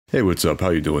Hey, what's up?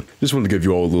 How you doing? Just wanted to give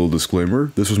you all a little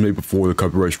disclaimer. This was made before the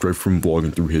copyright strike from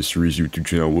Vlogging Through History's YouTube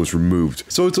channel was removed.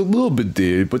 So it's a little bit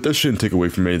dated, but that shouldn't take away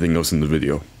from anything else in the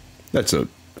video. That's it.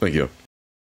 Thank you.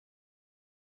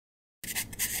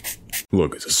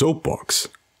 Look, it's a soapbox.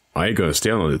 I ain't gonna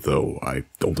stand on it though. I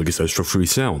don't think it's that structurally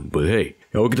sound, but hey,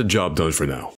 I'll get the job done for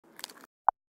now.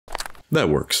 That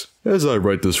works. As I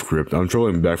write this script, I'm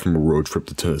traveling back from a road trip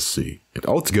to Tennessee, and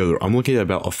altogether I'm looking at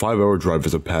about a 5-hour drive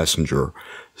as a passenger,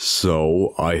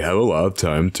 so I have a lot of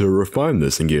time to refine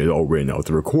this and get it all written out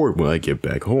to record when I get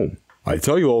back home. I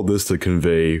tell you all this to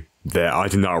convey that I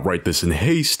did not write this in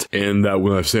haste, and that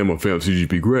when I say I'm a fan of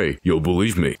CGP Grey, you'll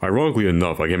believe me. Ironically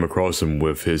enough, I came across him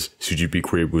with his CGP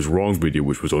Grey was wrong video,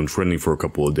 which was on trending for a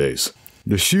couple of days.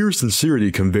 The sheer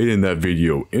sincerity conveyed in that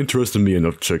video interested me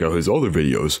enough to check out his other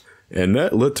videos, and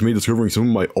that led to me discovering some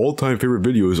of my all-time favorite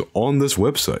videos on this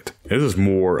website. This is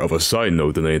more of a side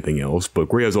note than anything else, but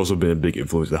Grey has also been a big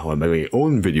influence in how I make my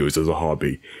own videos as a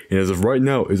hobby, and as of right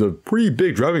now is a pretty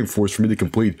big driving force for me to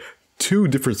complete 2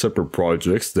 different separate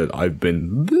projects that I've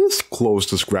been this close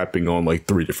to scrapping on like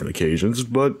 3 different occasions,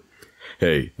 but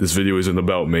hey, this video isn't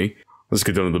about me. Let's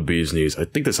get down to the bee's knees. I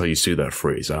think that's how you say that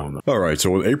phrase, I don't know. Alright,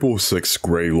 so on April 6th,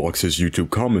 Grey locks his YouTube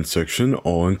comment section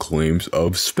on claims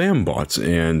of spam bots,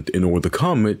 and in order to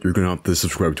comment, you're gonna have to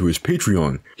subscribe to his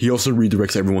Patreon. He also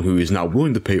redirects everyone who is not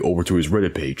willing to pay over to his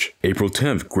Reddit page. April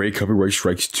 10th, Grey copyright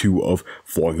strikes 2 of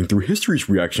Vlogging Through History's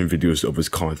reaction videos of his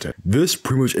content. This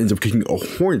pretty much ends up kicking a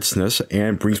hornet's nest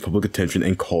and brings public attention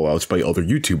and callouts by other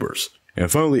YouTubers. And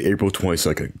finally, April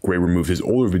 22nd, Grey removed his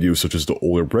older videos such as the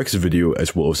older Brexit video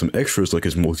as well as some extras like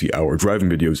his multi-hour driving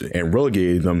videos and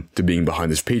relegated them to being behind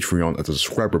his Patreon as a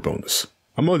subscriber bonus.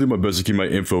 I'm gonna do my best to keep my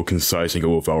info concise and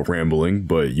go without rambling,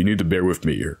 but you need to bear with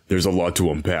me here. There's a lot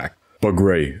to unpack. But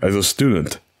Grey, as a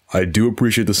student, I do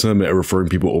appreciate the sentiment of referring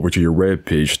people over to your Reddit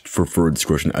page for further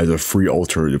discussion as a free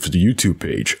alternative to the YouTube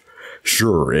page.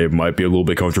 Sure, it might be a little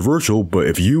bit controversial, but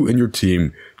if you and your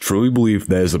team truly believe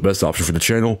that is the best option for the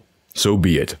channel, so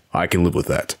be it. I can live with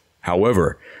that.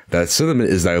 However, that sentiment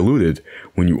is diluted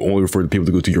when you only refer to people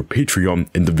to go to your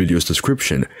Patreon in the video's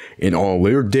description, and on a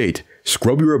later date,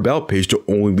 scrub your about page to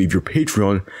only leave your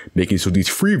Patreon, making so these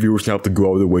free viewers now have to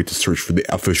go out of their way to search for the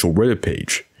official Reddit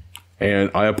page.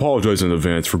 And I apologize in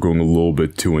advance for going a little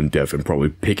bit too in-depth and probably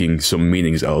picking some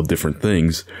meanings out of different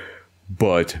things,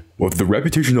 but with the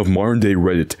reputation of modern-day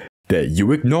Reddit that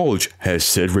you acknowledge has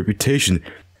said reputation,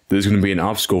 there's going to be an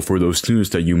obstacle for those students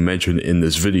that you mentioned in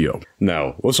this video.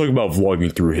 Now, let's talk about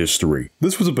Vlogging Through History.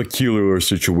 This was a peculiar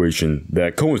situation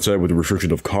that coincided with the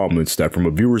restriction of comments that from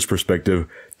a viewer's perspective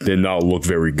did not look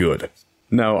very good.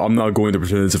 Now, I'm not going to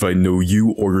pretend as if I know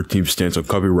you or your team's stance on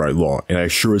copyright law, and I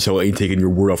sure as hell ain't taking your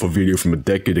word off a video from a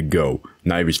decade ago,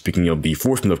 not even speaking of the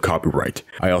enforcement of copyright.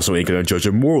 I also ain't gonna judge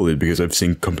it morally because I've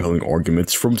seen compelling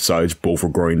arguments from sides both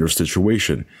regarding their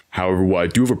situation. However, what I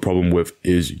do have a problem with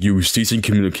is you ceasing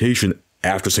communication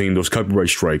after saying those copyright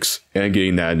strikes and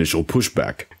getting that initial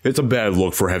pushback. It's a bad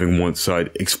look for having one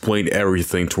side explain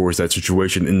everything towards that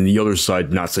situation and the other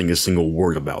side not saying a single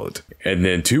word about it. And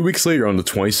then 2 weeks later on the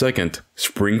 22nd,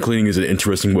 spring cleaning is an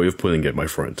interesting way of putting it, my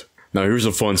friend. Now here's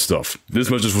the fun stuff. This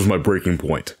message was my breaking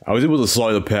point. I was able to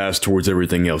slide a pass towards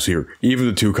everything else here, even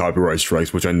the 2 copyright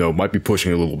strikes, which I know might be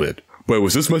pushing a little bit. But it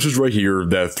was this message right here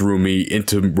that threw me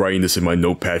into writing this in my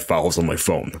notepad files on my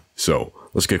phone. So,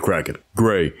 let's get cracking.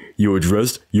 Grey, you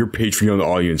addressed your Patreon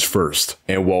audience first.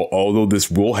 And while although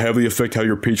this will heavily affect how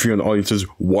your Patreon audiences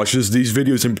watches these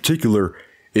videos in particular,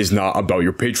 is not about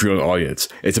your Patreon audience.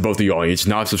 It's about the audience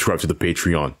not subscribed to the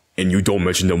Patreon. And you don't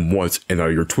mention them once in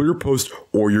either your Twitter post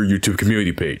or your YouTube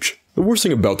community page. The worst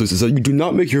thing about this is that you do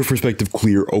not make your perspective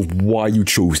clear of why you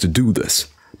chose to do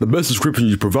this. The best description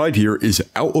you provide here is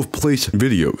out of place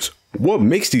videos. What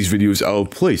makes these videos out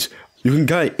of place? You can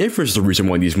kind of infer the reason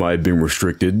why these might have been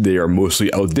restricted. They are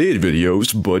mostly outdated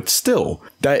videos, but still,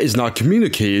 that is not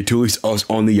communicated to at least us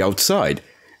on the outside.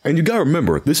 And you gotta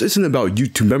remember, this isn't about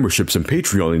YouTube memberships and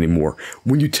Patreon anymore.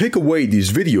 When you take away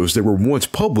these videos that were once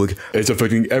public, it's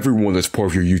affecting everyone that's part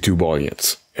of your YouTube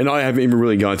audience. And I haven't even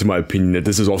really gotten to my opinion that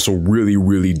this is also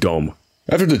really dumb.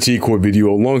 After the T-Core video,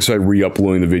 alongside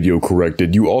re-uploading the video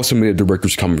corrected, you also made a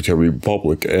director's commentary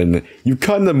public, and you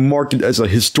kinda marked it as a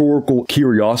historical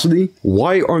curiosity.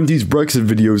 Why aren't these Brexit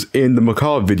videos and the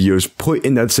Macabre videos put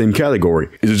in that same category?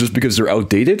 Is it just because they're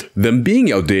outdated? Them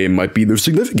being outdated might be their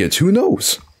significance, who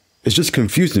knows? It's just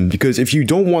confusing because if you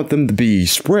don't want them to be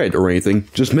spread or anything,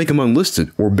 just make them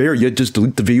unlisted, or better yet, just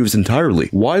delete the videos entirely.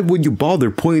 Why would you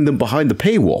bother putting them behind the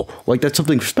paywall? Like that's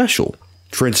something special.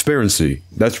 Transparency.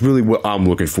 That's really what I'm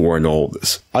looking for in all of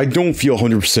this. I don't feel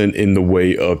 100% in the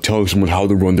way of telling someone how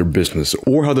to run their business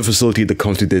or how to facilitate the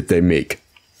content that they make.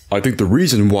 I think the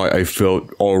reason why I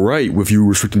felt alright with you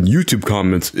restricting YouTube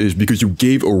comments is because you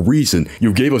gave a reason.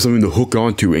 You gave us something to hook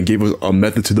onto and gave us a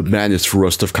method to the madness for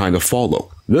us to kind of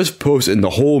follow. This post and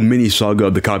the whole mini saga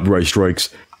of the copyright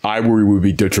strikes, I worry would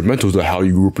be detrimental to how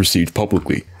you were perceived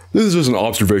publicly. This is just an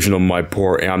observation on my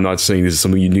part, and I'm not saying this is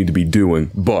something you need to be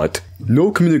doing, but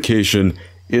no communication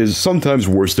is sometimes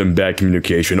worse than bad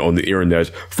communication on the internet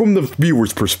from the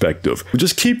viewer's perspective.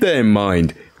 Just keep that in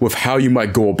mind with how you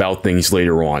might go about things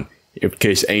later on, in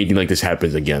case anything like this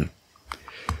happens again.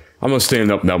 I'm not standing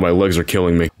up now, my legs are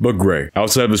killing me. But Grey,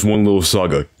 outside of this one little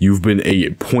saga, you've been a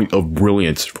point of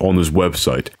brilliance on this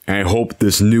website, and I hope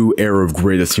this new era of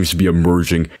Grey that seems to be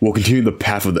emerging will continue the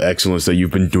path of the excellence that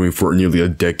you've been doing for nearly a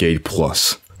decade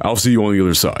plus. I'll see you on the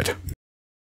other side.